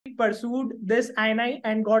pursued this INI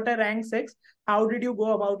and got a rank 6. How did you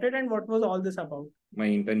go about it and what was all this about? My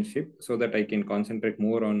internship so that I can concentrate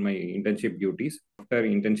more on my internship duties. After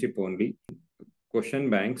internship only, question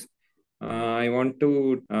banks. I want to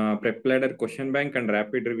prep ladder question bank and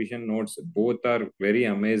rapid revision notes. Both are very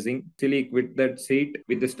amazing. Actually, quit that seat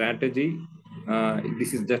with the strategy.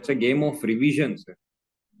 This is just a game of revisions.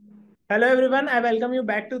 Hello everyone, I welcome you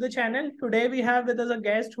back to the channel. Today we have with us a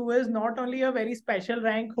guest who is not only a very special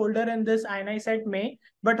rank holder in this INI-CET May,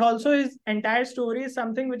 but also his entire story is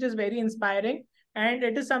something which is very inspiring. And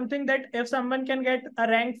it is something that if someone can get a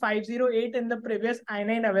rank 508 in the previous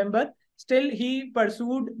INI November, still he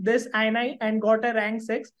pursued this INI and got a rank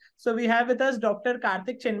 6. So we have with us Dr.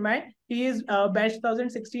 Kathik Chinmay. He is batch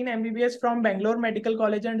 2016 MBBS from Bangalore Medical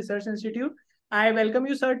College and Research Institute. I welcome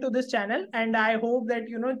you, sir, to this channel, and I hope that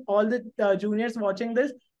all the juniors watching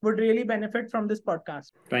this would really benefit from this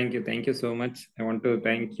podcast. Thank you so much. I want to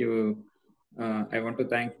thank you. I want to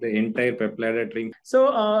thank the entire prep ladder team.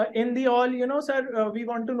 So, in the all, sir, we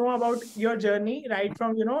want to know about your journey, right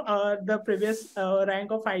from the previous rank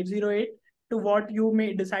of 508 to what you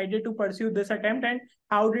decided to pursue this attempt, and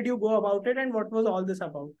how did you go about it, and what was all this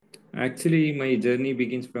about? Actually, my journey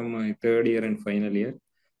begins from my third year and final year.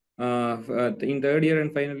 In third year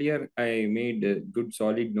and final year, I made good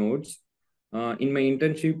solid notes. In my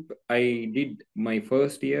internship, I did my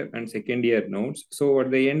first year and second year notes. So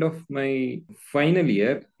at the end of my final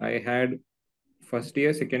year, I had first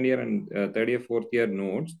year, second year, and third year, fourth year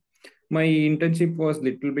notes. My internship was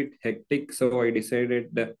little bit hectic, so I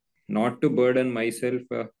decided not to burden myself.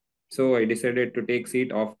 So I decided to take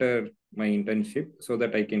seat after my internship so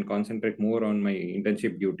that I can concentrate more on my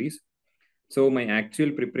internship duties. So my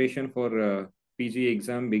actual preparation for PG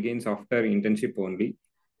exam begins after internship only.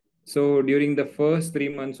 So during the first 3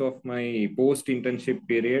 months of my post-internship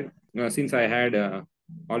period, since I had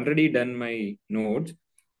already done my notes,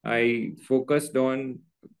 I focused on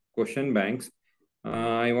question banks.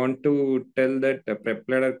 I want to tell that the prep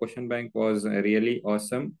ladder question bank was really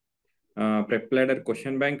awesome. Prep ladder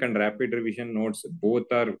question bank and rapid revision notes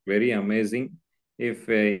both are very amazing. If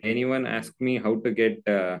anyone asks me how to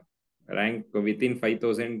get rank within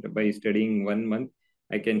 5,000 by studying 1 month,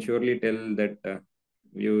 I can surely tell that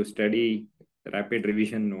you study rapid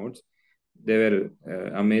revision notes. They were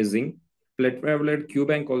amazing. Flat Q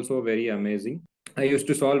bank also very amazing. I used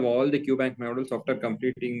to solve all the Q bank models after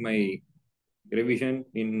completing my revision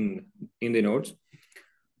in the notes.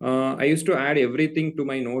 I used to add everything to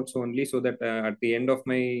my notes only so that at the end of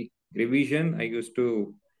my revision, I used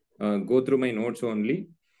to go through my notes only.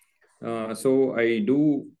 So I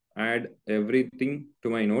do add everything to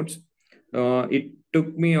my notes. It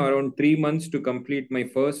took me around 3 months to complete my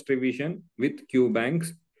first revision with Q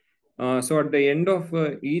banks. So at the end of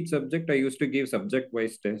each subject, I used to give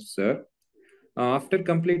subject-wise tests, sir. After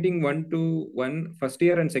completing first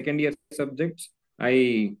year and second year subjects,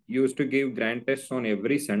 I used to give grand tests on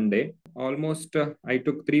every Sunday. Almost I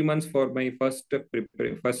took 3 months for my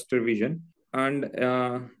first revision, and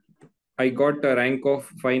I got a rank of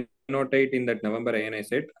 508 in that November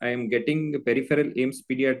INI-CET. I am getting peripheral AIIMS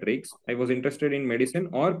pediatrics. I was interested in medicine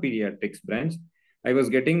or pediatrics branch. I was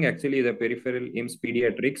getting actually the peripheral AIIMS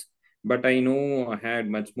pediatrics, but I know I had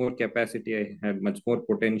much more capacity. I had much more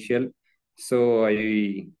potential. So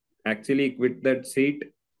I actually quit that seat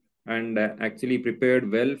and actually prepared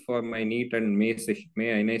well for my NEET and May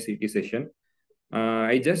INI-CET session.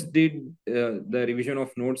 I just did the revision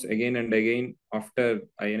of notes again and again after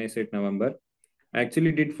INI-CET November. I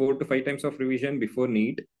actually did 4 to 5 times of revision before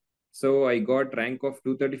NEET. So I got rank of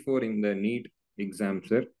 234 in the NEET exam,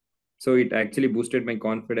 sir. So it actually boosted my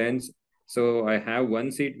confidence. So I have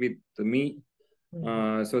one seat with me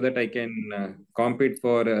so that I can compete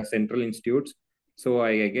for central institutes. So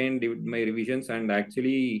I again did my revisions, and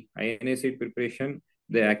actually INI-CET preparation,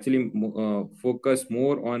 they actually focus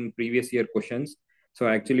more on previous year questions. So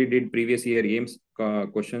I actually did previous year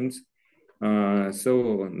AIIMS questions. So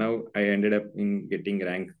now I ended up in getting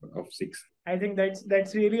rank of 6. I think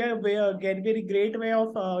that's really a very great way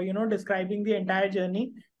of describing the entire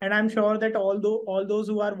journey, and I'm sure that all those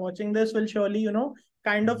who are watching this will surely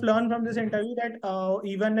kind of learn from this interview that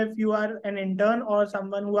even if you are an intern or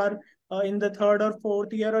someone who are in the third or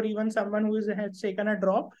fourth year, or even someone who has taken a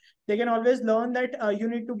drop, they can always learn that you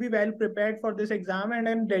need to be well prepared for this exam, and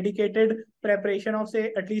then dedicated preparation of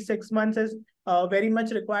say at least 6 months is very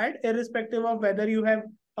much required, irrespective of whether you have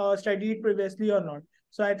studied previously or not.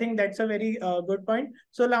 So I think that's a very good point.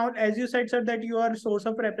 So now, as you said, sir, that your source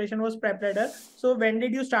of preparation was prep ladder. So when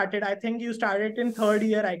did you start it? I think you started in third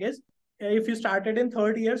year, I guess. if you started in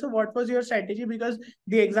third year, so what was your strategy? Because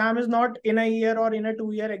the exam is not in a year or in a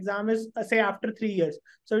 2 year exam, is say after 3 years.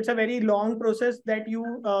 So it's a very long process that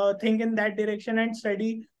you think in that direction and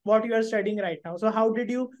study what you are studying right now. So how did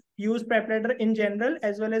you use prep letter in general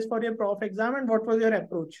as well as for your prof exam, and what was your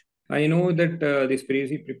approach? I know that this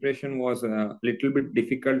preparation was a little bit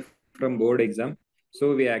difficult from board exam.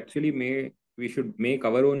 So we should make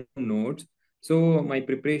our own notes. So my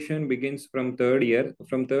preparation begins from third year.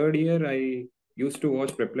 From third year, I used to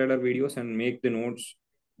watch prep letter videos and make the notes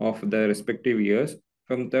of the respective years.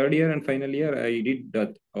 From third year and final year, I did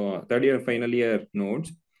that third year and final year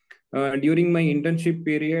notes. During my internship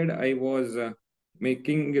period, I was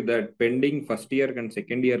making that pending first year and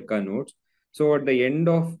second year ka notes. So at the end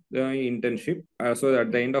of the internship,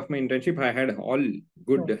 I had all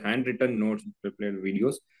good handwritten notes, prepared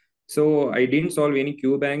videos. So I didn't solve any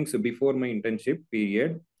Q banks before my internship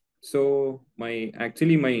period. So my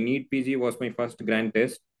NEET PG was my first grand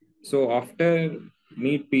test. So after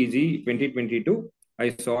NEET PG 2022, I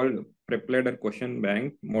solved prepared question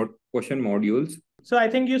bank question modules. So I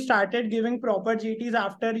think you started giving proper GTs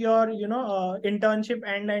after your, internship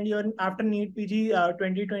and your after NEET PG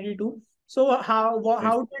 2022. So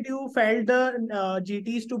how did you felt the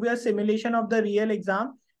GTs to be a simulation of the real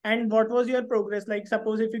exam, and what was your progress? Like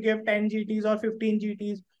suppose if you give 10 GTs or 15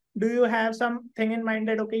 GTs, do you have something in mind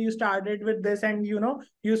that okay, you started with this and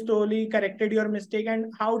you slowly corrected your mistake,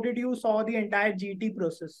 and how did you saw the entire GT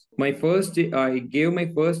process? I gave my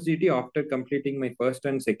first GT after completing my first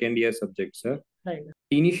and second year subjects, sir. Right.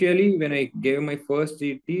 Initially, when I gave my first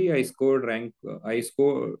GT, I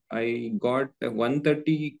got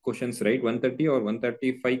 130 questions right, 130 or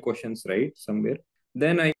 135 questions right somewhere.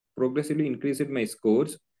 Then I progressively increased my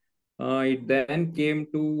scores. It then came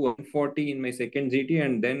to 140 in my second GT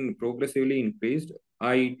and then progressively increased.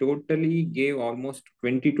 I totally gave almost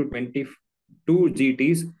 20 to 22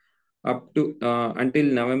 GTs up to until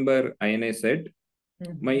November INI-CET.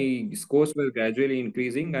 My scores were gradually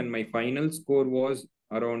increasing and my final score was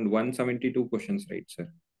around 172 questions, right,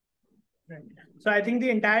 sir? Right. So I think the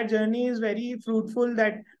entire journey is very fruitful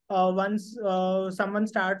that once someone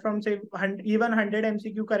start from say even 100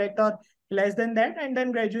 MCQ correct or less than that, and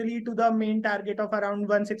then gradually to the main target of around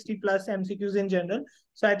 160 plus MCQs in general.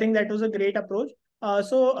 So I think that was a great approach.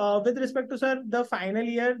 With respect to sir, the final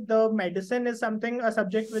year, the medicine is a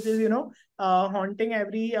subject which is haunting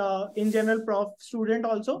every in general prof student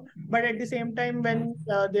also. But at the same time, when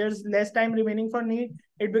there's less time remaining for NEET,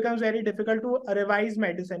 it becomes very difficult to revise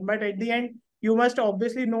medicine. But at the end, you must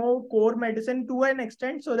obviously know core medicine to an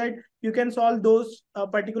extent so that you can solve those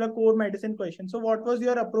particular core medicine questions. So what was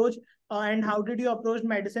your approach and how did you approach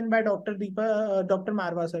medicine by Dr.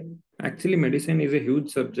 Marwa sir? Actually, medicine is a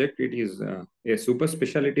huge subject. It is a super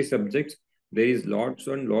specialty subject. There is lots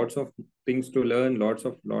and lots of things to learn, lots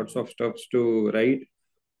of stuffs to write.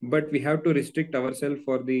 But we have to restrict ourselves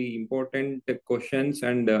for the important questions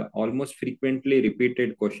and almost frequently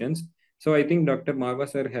repeated questions. So I think Dr. Marwa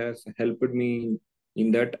sir has helped me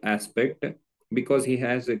in that aspect because he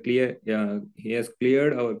has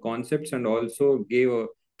cleared our concepts and also gave a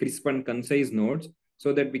crisp and concise notes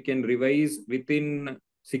so that we can revise within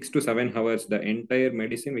 6 to 7 hours. The entire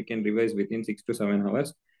medicine we can revise within 6 to 7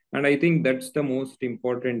 hours, and I think that's the most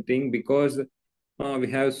important thing because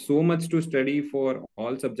we have so much to study for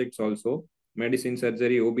all subjects also. Medicine,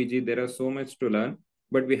 surgery, OBG, there are so much to learn.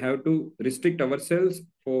 But we have to restrict ourselves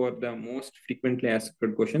for the most frequently asked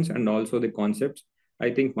questions and also the concepts. I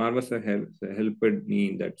think Marva sir helped me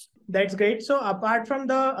in that. That's great. So apart from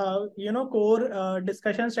the core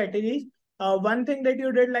discussion strategies, one thing that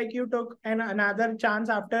you did, like you took another chance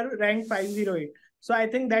after rank 508. So I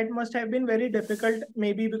think that must have been very difficult,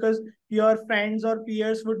 maybe because your friends or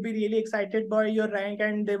peers would be really excited by your rank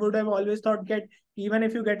and they would have always thought that even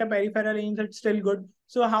if you get a peripheral range, it's still good.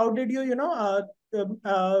 So how did you,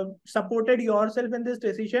 supported yourself in this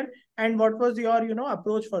decision, and what was your,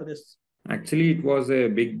 approach for this? Actually, it was a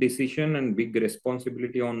big decision and big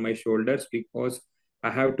responsibility on my shoulders because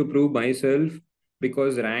I have to prove myself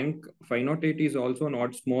because rank 508 is also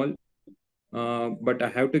not small. But I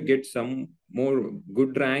have to get some more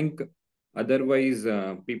good rank. Otherwise,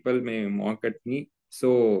 people may mock at me.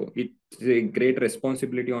 So it's a great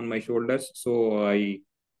responsibility on my shoulders. So I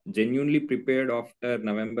genuinely prepared after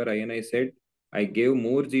November INI-CET. I gave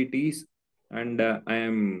more GTs and I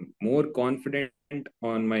am more confident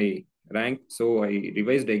on my rank. So I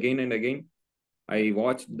revised again and again. I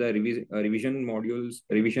watched the revision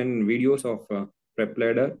videos of Prep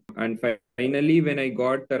Ladder, and finally, when I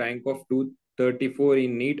got the rank of 234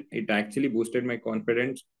 in NEET, it actually boosted my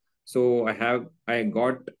confidence. So I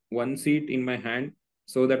got one seat in my hand.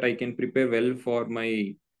 so that I can prepare well for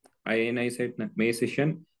my INI-CET May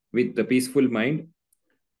session with the peaceful mind.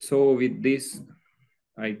 So with this,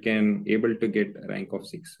 I can able to get a rank of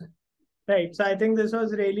 6. Right. So I think this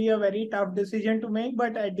was really a very tough decision to make.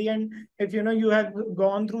 But at the end, if you have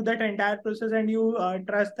gone through that entire process and you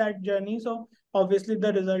trust that journey, so obviously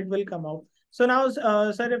the result will come out. So now,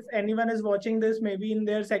 sir, if anyone is watching this, maybe in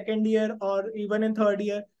their second year or even in third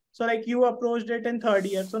year, so like you approached it in third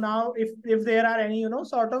year. So now, if there are any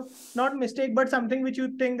sort of not mistake, but something which you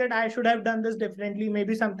think that I should have done this differently,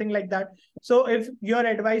 maybe something like that. So if your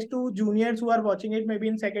advice to juniors who are watching it, maybe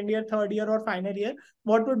in second year, third year, or final year,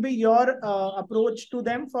 what would be your approach to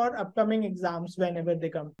them for upcoming exams whenever they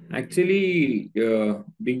come? Actually,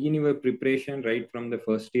 begin your preparation right from the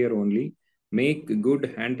first year only. Make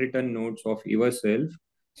good handwritten notes of yourself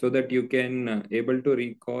so that you can able to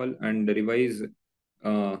recall and revise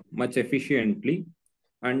much efficiently,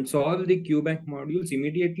 and solve the QBank modules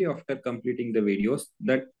immediately after completing the videos.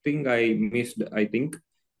 That thing I missed, I think.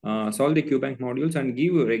 Solve the QBank modules and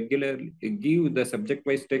give the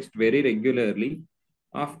subject-wise text very regularly.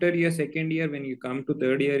 After your second year, when you come to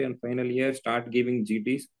third year and final year, start giving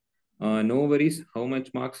GTs. No worries how much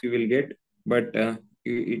marks you will get, but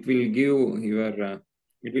it will give your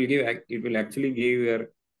it will actually give your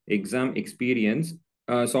exam experience.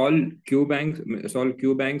 Solve Q banks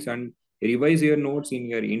and revise your notes in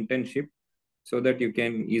your internship so that you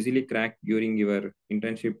can easily crack during your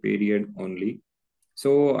internship period only.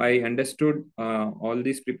 So I understood all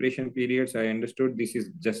these preparation periods. I understood this is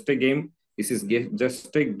just a game. This is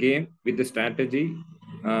just a game with the strategy.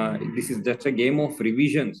 This is just a game of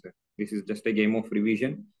revisions. This is just a game of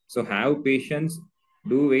revision. So have patience.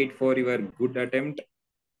 Do wait for your good attempt,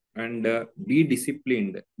 and be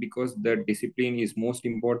disciplined, because the discipline is most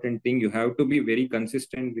important thing. You have to be very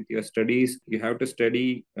consistent with your studies. You have to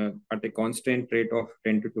study at a constant rate of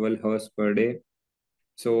 10 to 12 hours per day.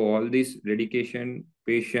 So all this dedication,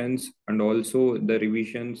 patience, and also the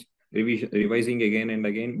revising again and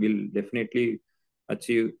again will definitely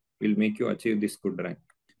will make you achieve this good rank.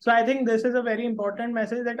 So I think this is a very important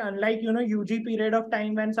message that unlike UG period of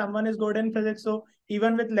time when someone is good in physics, so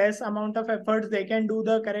even with less amount of efforts they can do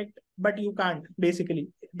the correct, but you can't basically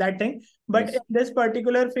that thing. But Yes. in this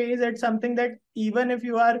particular phase, it's something that even if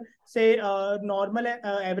you are say a normal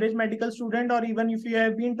average medical student, or even if you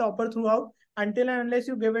have been topper throughout, until and unless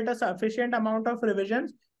you give it a sufficient amount of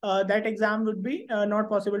revisions, that exam would be not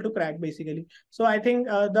possible to crack basically. So I think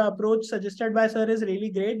the approach suggested by sir is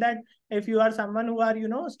really great, that if you are someone who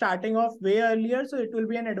are starting off way earlier, so it will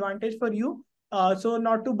be an advantage for you. So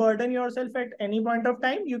not to burden yourself at any point of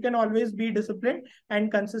time, you can always be disciplined and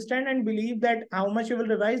consistent and believe that how much you will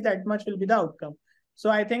revise, that much will be the outcome. So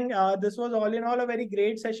I think this was all in all a very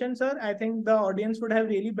great session, sir. I think the audience would have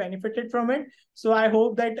really benefited from it. So I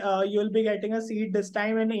hope that you'll be getting a seat this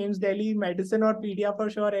time in AIIMS Delhi Medicine or PDA for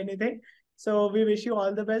sure, anything. So we wish you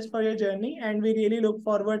all the best for your journey, and we really look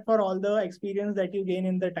forward for all the experience that you gain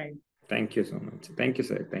in the time. Thank you so much. Thank you,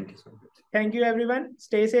 sir. Thank you so much. Thank you, everyone.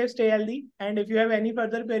 Stay safe, stay healthy. And if you have any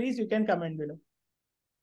further queries, you can comment below.